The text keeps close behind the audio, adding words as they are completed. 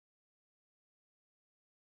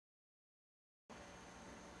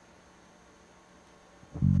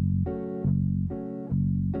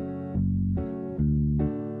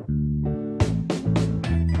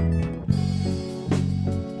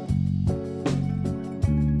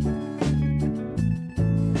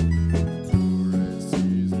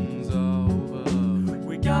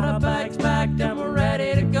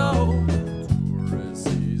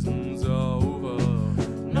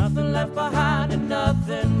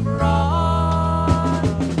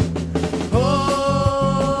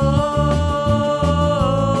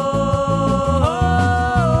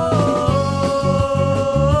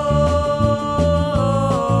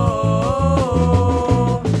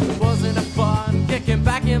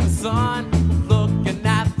sun, looking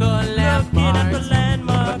at the landmarks.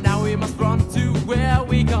 But now we must run to where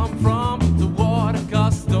we come from, toward a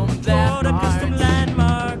custom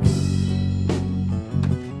landmarks.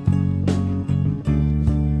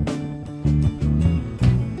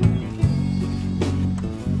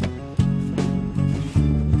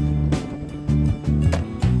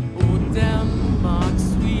 Oh, Denmark,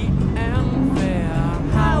 sweet and fair,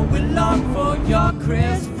 how we long for your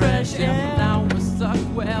crisp, fresh air. Now we're stuck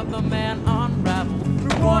where the man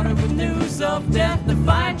unraveled, rewarded with news of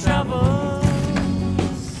death-defying travel.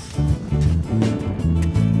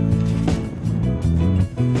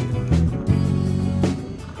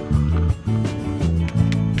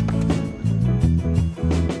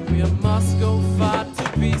 We must go far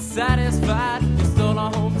to be satisfied. We stole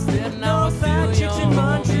our homestead, now we're still young in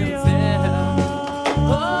Montreal.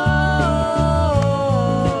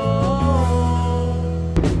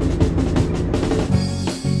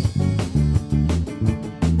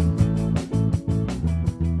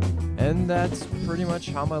 And that's pretty much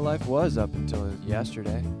how my life was up until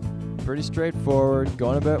yesterday. Pretty straightforward,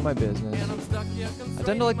 going about my business. I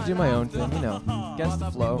tend to like to do my own thing, you know, against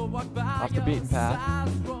the flow, off the beaten path.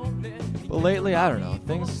 But lately, I don't know,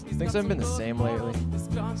 things haven't been the same lately.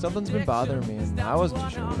 Something's been bothering me, and I wasn't too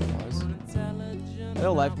sure what it was. I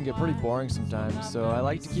know life can get pretty boring sometimes, so I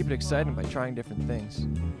like to keep it exciting by trying different things.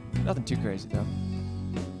 Nothing too crazy, though.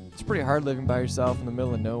 It's pretty hard living by yourself in the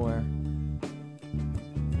middle of nowhere.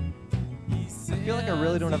 I feel like I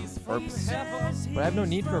really don't have a purpose, but I have no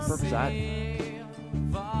need for a purpose either.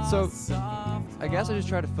 So, I guess I just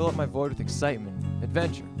try to fill up my void with excitement,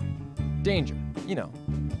 adventure, danger, you know,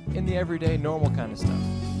 in the everyday, normal kind of stuff.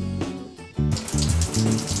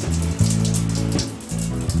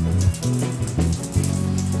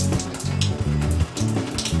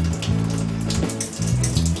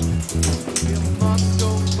 We must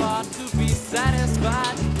go far to be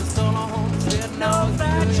satisfied. The solar homestead, no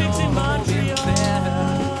bad chicks in Montreal.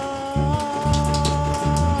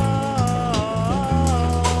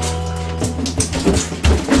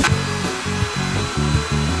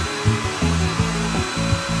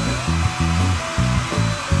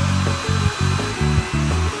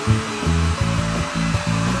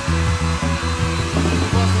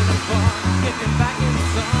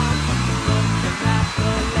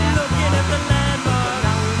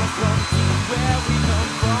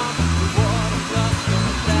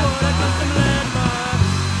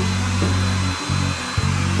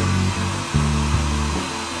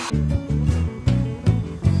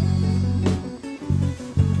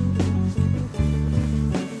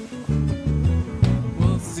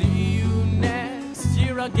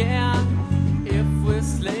 Again, if we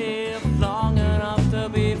slave long enough to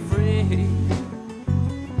be free.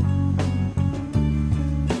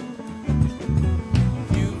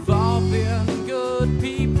 You've all been good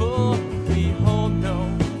people, we hold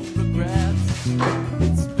no regrets.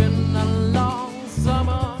 It's been a long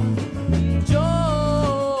summer,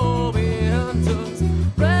 enjoy winter's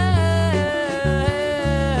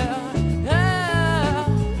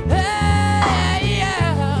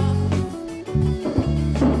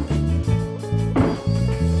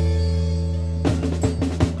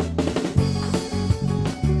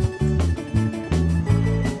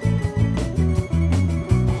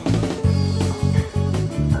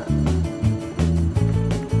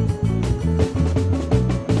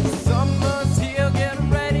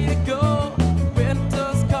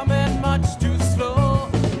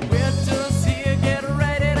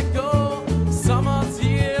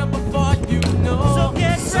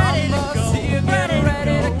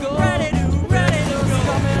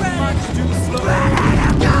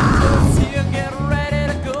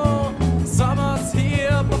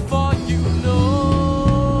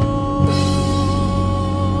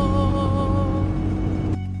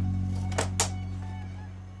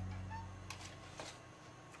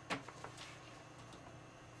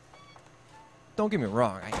Don't get me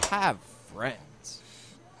wrong, I have friends.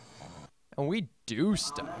 And we do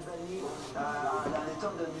stuff.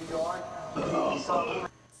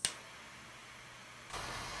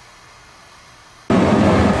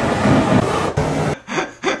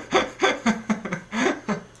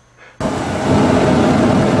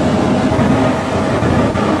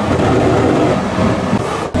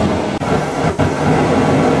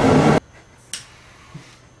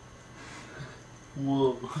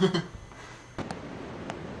 Whoa.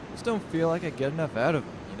 Just don't feel like I get enough out of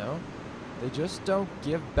them, you know? They just don't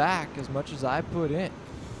give back as much as I put in.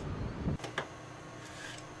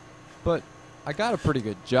 But I got a pretty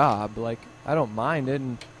good job, like, I don't mind it,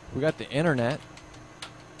 and we got the internet.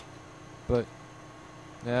 But,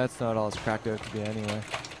 yeah, it's not all it's cracked out to be anyway.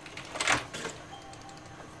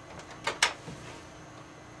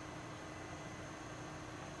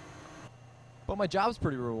 my job's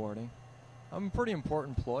pretty rewarding. I'm a pretty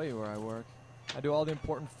important employee where I work. I do all the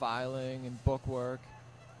important filing and book work.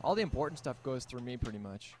 All the important stuff goes through me pretty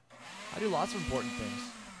much. I do lots of important things.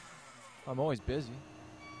 I'm always busy.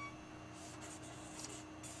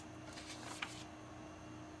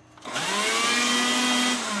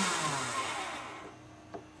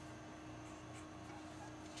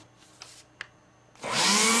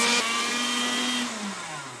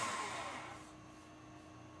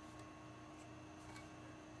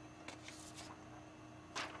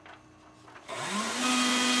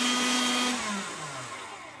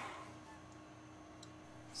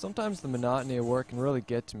 Sometimes the monotony of work can really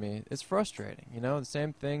get to me. It's frustrating, you know, the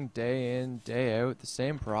same thing day in, day out, the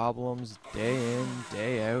same problems day in,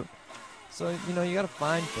 day out. So, you know, you gotta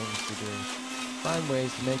find things to do. Find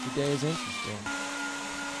ways to make your days interesting.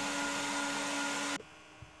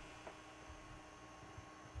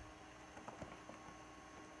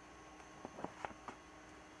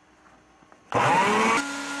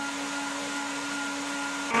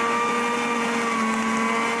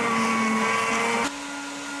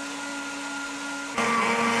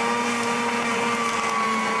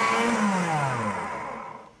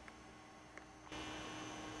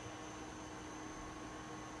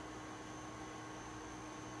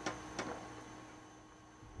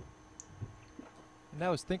 And I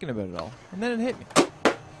was thinking about it all, and then it hit me.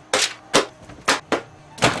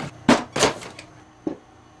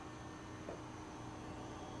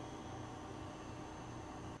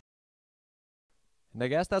 And I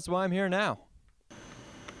guess that's why I'm here now.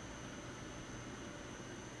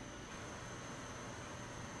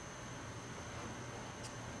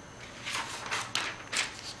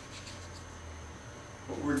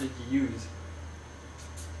 What word did you use?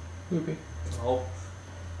 Loopy. Oh.